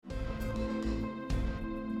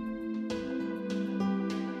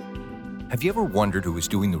Have you ever wondered who is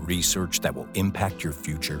doing the research that will impact your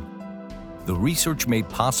future? The Research Made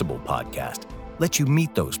Possible podcast lets you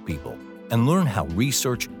meet those people and learn how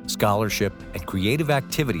research, scholarship, and creative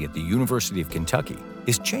activity at the University of Kentucky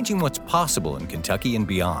is changing what's possible in Kentucky and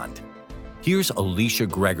beyond. Here's Alicia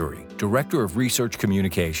Gregory, Director of Research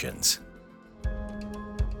Communications.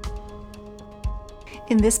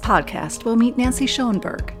 In this podcast, we'll meet Nancy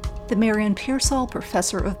Schoenberg, the Marion Pearsall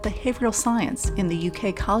Professor of Behavioral Science in the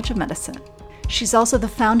UK College of Medicine. She's also the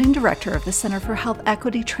founding director of the Center for Health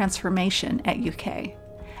Equity Transformation at UK,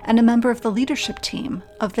 and a member of the leadership team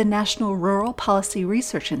of the National Rural Policy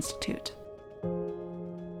Research Institute.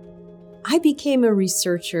 I became a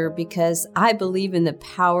researcher because I believe in the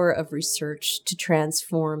power of research to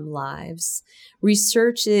transform lives.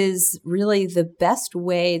 Research is really the best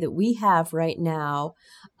way that we have right now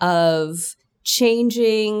of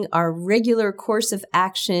changing our regular course of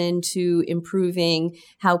action to improving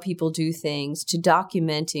how people do things, to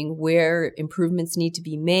documenting where improvements need to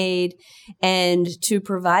be made, and to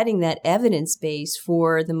providing that evidence base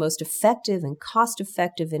for the most effective and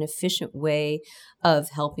cost-effective and efficient way of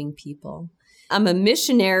helping people. I'm a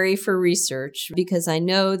missionary for research because I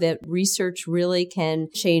know that research really can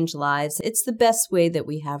change lives. It's the best way that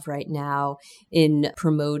we have right now in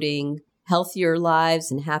promoting healthier lives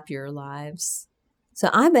and happier lives. So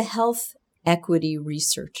I'm a health equity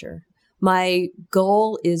researcher. My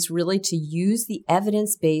goal is really to use the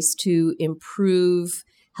evidence base to improve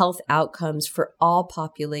health outcomes for all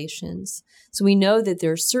populations. So we know that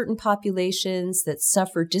there are certain populations that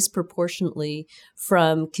suffer disproportionately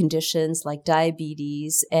from conditions like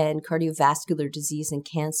diabetes and cardiovascular disease and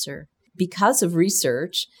cancer. Because of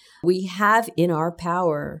research, we have in our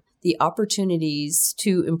power the opportunities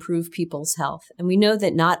to improve people's health. And we know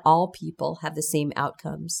that not all people have the same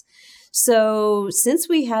outcomes. So since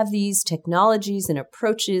we have these technologies and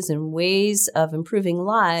approaches and ways of improving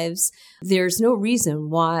lives, there's no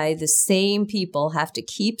reason why the same people have to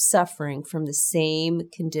keep suffering from the same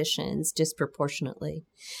conditions disproportionately.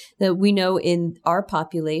 That we know in our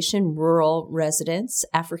population, rural residents,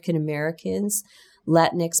 African Americans,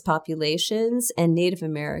 Latinx populations, and Native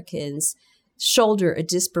Americans shoulder a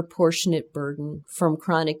disproportionate burden from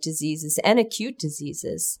chronic diseases and acute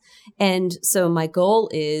diseases. And so my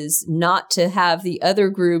goal is not to have the other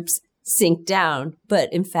groups sink down,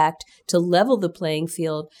 but in fact, to level the playing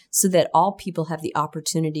field so that all people have the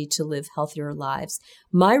opportunity to live healthier lives.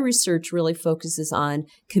 My research really focuses on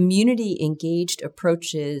community-engaged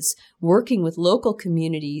approaches, working with local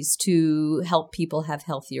communities to help people have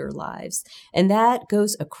healthier lives. And that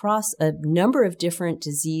goes across a number of different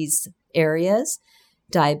disease areas: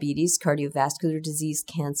 diabetes, cardiovascular disease,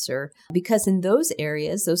 cancer, because in those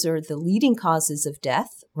areas, those are the leading causes of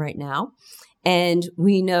death right now. And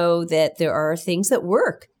we know that there are things that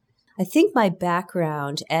work. I think my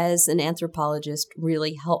background as an anthropologist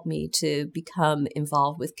really helped me to become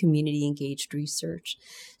involved with community-engaged research.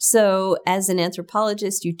 So as an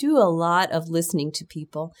anthropologist, you do a lot of listening to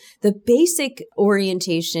people. The basic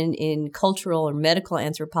orientation in cultural or medical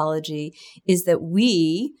anthropology is that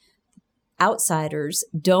we, outsiders,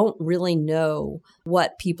 don't really know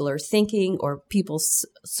what people are thinking or people's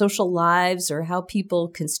social lives or how people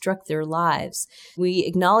construct their lives. We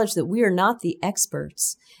acknowledge that we are not the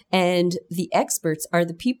experts, and the experts are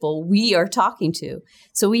the people we are talking to.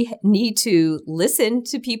 So we need to listen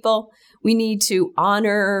to people. We need to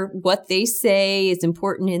honor what they say is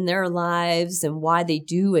important in their lives and why they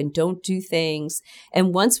do and don't do things.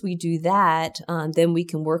 And once we do that, then we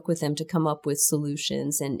can work with them to come up with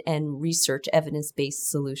solutions and research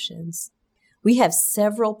evidence-based solutions. We have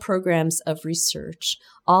several programs of research,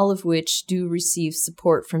 all of which do receive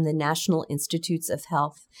support from the National Institutes of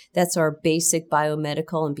Health. That's our basic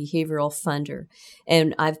biomedical and behavioral funder.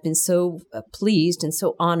 And I've been so pleased and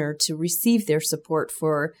so honored to receive their support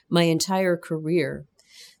for my entire career.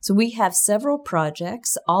 So we have several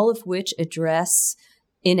projects, all of which address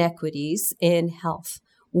inequities in health.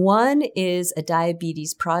 One is a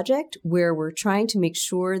diabetes project where we're trying to make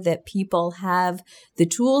sure that people have the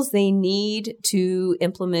tools they need to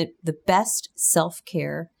implement the best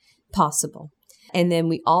self-care possible. And then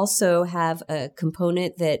we also have a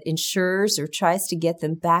component that ensures or tries to get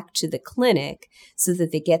them back to the clinic so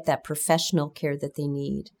that they get that professional care that they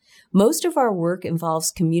need. Most of our work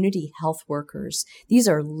involves community health workers. These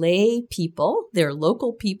are lay people. They're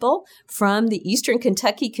local people from the Eastern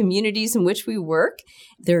Kentucky communities in which we work.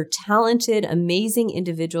 They're talented, amazing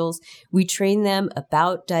individuals. We train them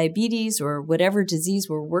about diabetes or whatever disease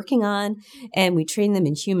we're working on, and we train them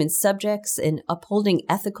in human subjects and upholding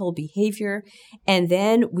ethical behavior. And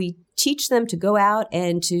then we teach them to go out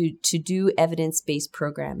and to do evidence-based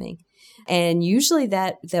programming. And usually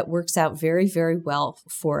that works out very, very well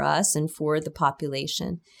for us and for the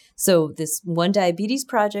population. So this One Diabetes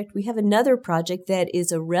Project, we have another project that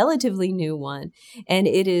is a relatively new one. And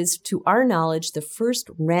it is, to our knowledge, the first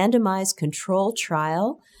randomized control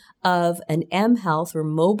trial of an mHealth or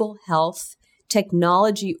mobile health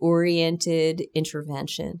technology-oriented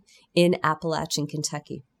intervention in Appalachian,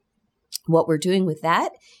 Kentucky. What we're doing with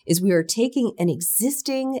that is we are taking an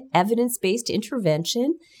existing evidence-based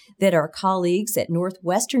intervention that our colleagues at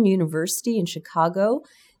Northwestern University in Chicago,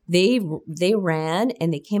 they ran,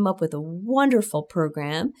 and they came up with a wonderful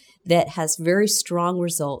program that has very strong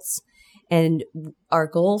results. And our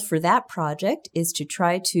goal for that project is to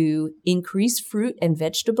try to increase fruit and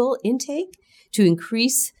vegetable intake, to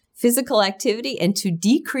increase physical activity, and to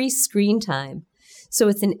decrease screen time. So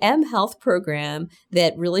it's an mHealth program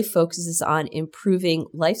that really focuses on improving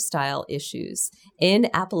lifestyle issues in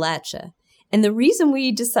Appalachia. And the reason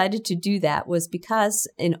we decided to do that was because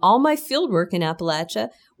in all my fieldwork in Appalachia,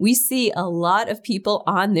 we see a lot of people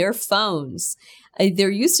on their phones. There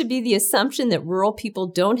used to be the assumption that rural people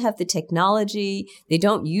don't have the technology, they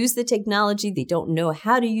don't use the technology, they don't know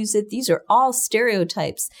how to use it. These are all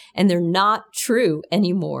stereotypes, and they're not true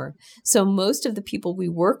anymore. So most of the people we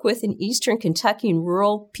work with in Eastern Kentucky and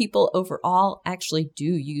rural people overall actually do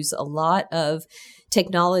use a lot of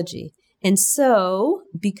technology. And so,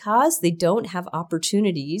 because they don't have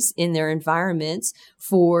opportunities in their environments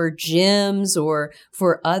for gyms or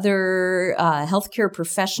for other healthcare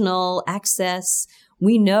professional access,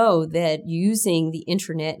 we know that using the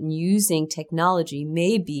internet and using technology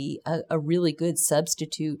may be a really good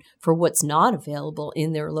substitute for what's not available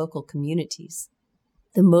in their local communities.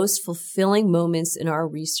 The most fulfilling moments in our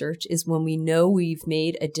research is when we know we've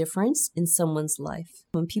made a difference in someone's life.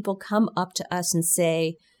 When people come up to us and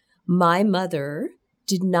say, "My mother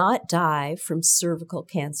did not die from cervical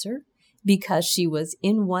cancer because she was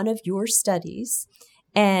in one of your studies.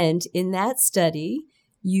 And in that study,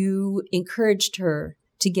 you encouraged her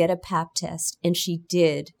to get a Pap test, and she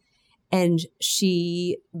did. And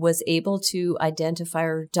she was able to identify,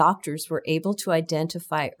 or doctors were able to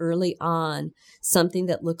identify early on something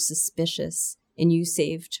that looked suspicious, and you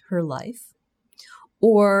saved her life."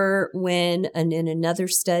 Or when in another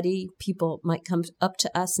study, people might come up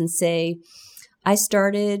to us and say, "I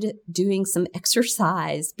started doing some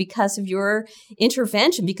exercise because of your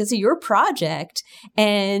intervention, because of your project.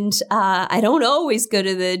 And I don't always go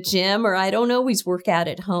to the gym, or I don't always work out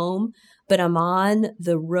at home, but I'm on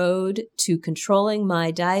the road to controlling my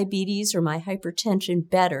diabetes or my hypertension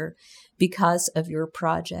better because of your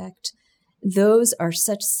project." Those are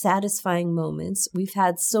such satisfying moments. We've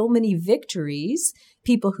had so many victories,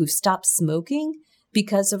 people who've stopped smoking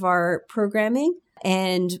because of our programming,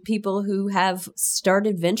 and people who have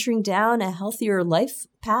started venturing down a healthier life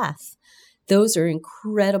path. Those are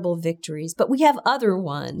incredible victories, but we have other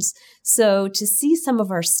ones. So to see some of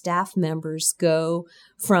our staff members go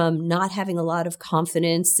from not having a lot of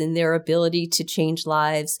confidence in their ability to change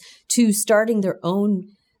lives to starting their own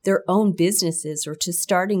businesses or to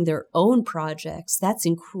starting their own projects, that's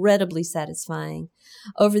incredibly satisfying.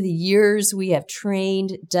 Over the years, we have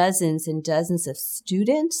trained dozens and dozens of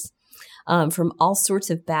students from all sorts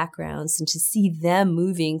of backgrounds, and to see them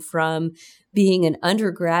moving from being an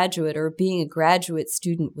undergraduate or being a graduate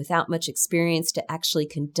student without much experience to actually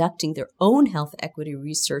conducting their own health equity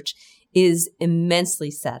research is immensely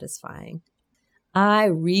satisfying. I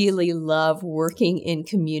really love working in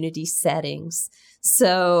community settings.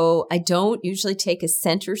 So I don't usually take a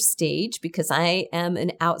center stage because I am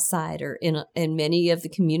an outsider in many of the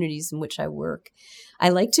communities in which I work. I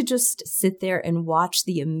like to just sit there and watch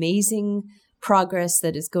the amazing progress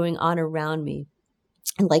that is going on around me.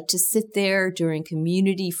 I like to sit there during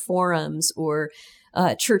community forums or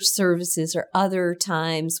church services or other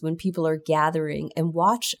times when people are gathering and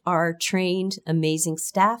watch our trained, amazing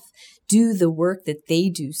staff do the work that they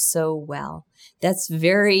do so well. That's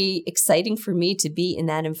very exciting for me to be in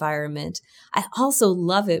that environment. I also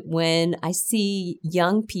love it when I see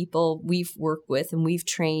young people we've worked with and we've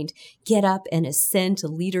trained get up and ascend to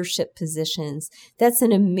leadership positions. That's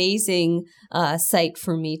an amazing sight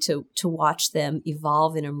for me to watch them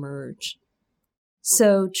evolve and emerge.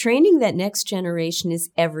 So training that next generation is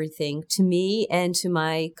everything to me and to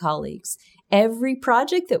my colleagues. Every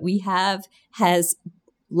project that we have has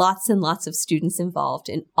lots and lots of students involved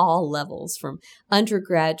in all levels, from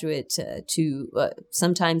undergraduate to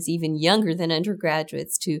sometimes even younger than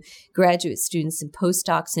undergraduates, to graduate students and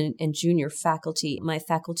postdocs and junior faculty, my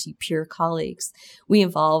faculty peer colleagues. We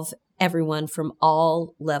involve everyone from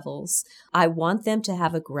all levels. I want them to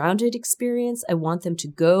have a grounded experience. I want them to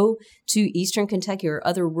go to Eastern Kentucky or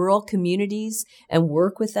other rural communities and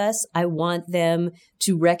work with us. I want them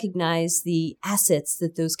to recognize the assets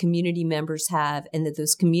that those community members have, and that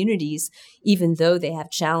those communities, even though they have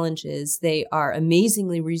challenges, they are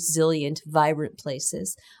amazingly resilient, vibrant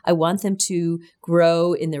places. I want them to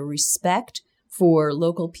grow in their respect for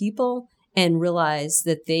local people and realize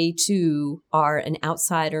that they too are an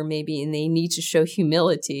outsider maybe, and they need to show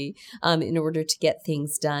humility in order to get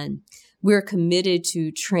things done. We're committed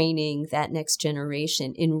to training that next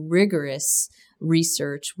generation in rigorous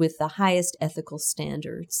research with the highest ethical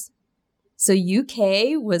standards. So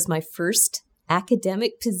UK was my first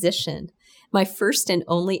academic position, my first and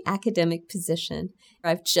only academic position.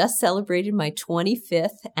 I've just celebrated my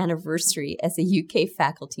 25th anniversary as a UK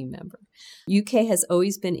faculty member. UK has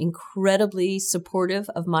always been incredibly supportive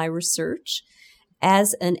of my research.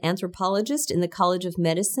 As an anthropologist in the College of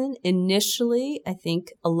Medicine, initially, I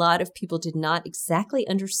think a lot of people did not exactly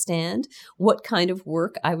understand what kind of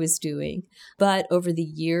work I was doing. But over the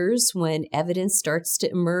years, when evidence starts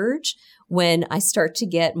to emerge, when I start to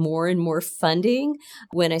get more and more funding,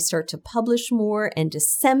 when I start to publish more and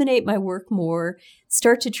disseminate my work more,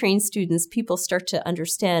 start to train students, people start to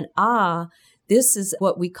understand, this is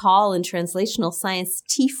what we call in translational science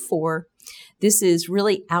T4. This is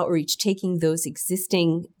really outreach, taking those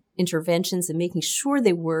existing interventions and making sure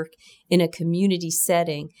they work in a community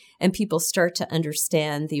setting, and people start to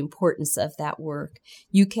understand the importance of that work.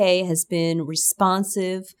 UK has been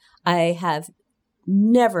responsive. I have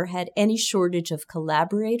never had any shortage of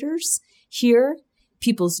collaborators here.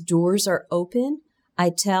 People's doors are open.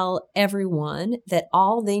 I tell everyone that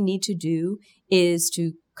all they need to do is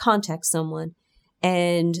to contact someone.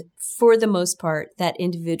 And for the most part, that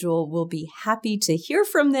individual will be happy to hear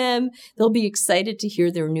from them. They'll be excited to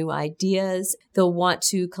hear their new ideas. They'll want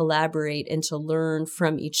to collaborate and to learn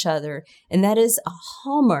from each other. And that is a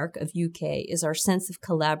hallmark of UK, is our sense of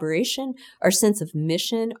collaboration, our sense of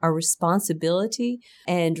mission, our responsibility,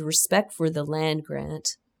 and respect for the land grant.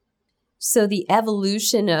 So the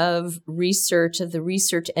evolution of research, of the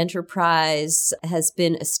research enterprise, has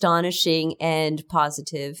been astonishing and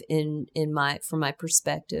positive from my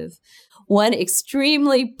perspective. One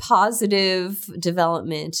extremely positive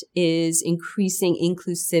development is increasing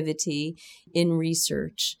inclusivity in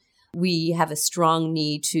research. We have a strong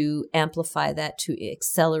need to amplify that, to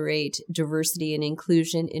accelerate diversity and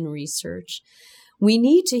inclusion in research. We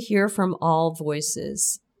need to hear from all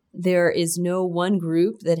voices. There is no one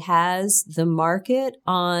group that has the market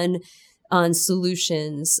on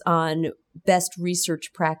solutions, on best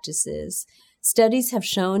research practices. Studies have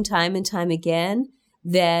shown time and time again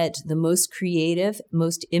that the most creative,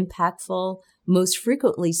 most impactful, most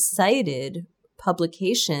frequently cited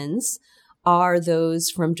publications are those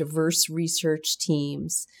from diverse research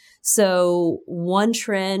teams. So one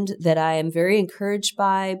trend that I am very encouraged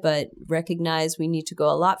by, but recognize we need to go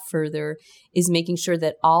a lot further, is making sure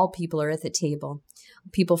that all people are at the table.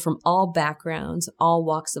 People from all backgrounds, all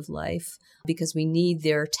walks of life, because we need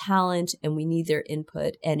their talent and we need their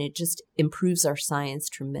input, and it just improves our science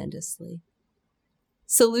tremendously.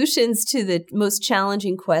 Solutions to the most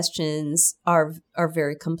challenging questions are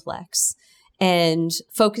very complex. And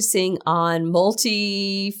focusing on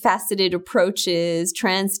multifaceted approaches,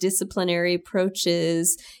 transdisciplinary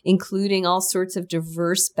approaches, including all sorts of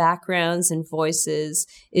diverse backgrounds and voices,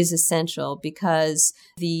 is essential, because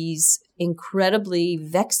these incredibly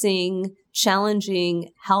vexing,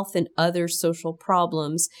 challenging health and other social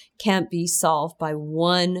problems can't be solved by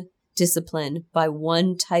one discipline, by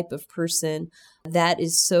one type of person. That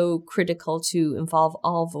is so critical to involve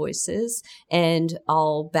all voices and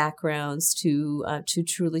all backgrounds to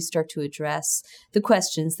truly start to address the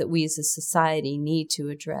questions that we as a society need to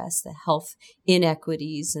address, the health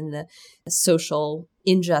inequities and the social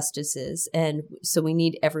injustices. And so we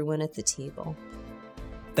need everyone at the table.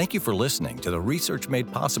 Thank you for listening to the Research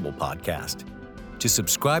Made Possible podcast. To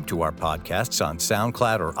subscribe to our podcasts on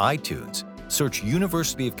SoundCloud or iTunes, search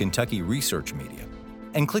University of Kentucky Research Media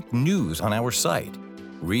and click News on our site,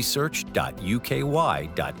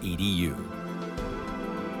 research.uky.edu.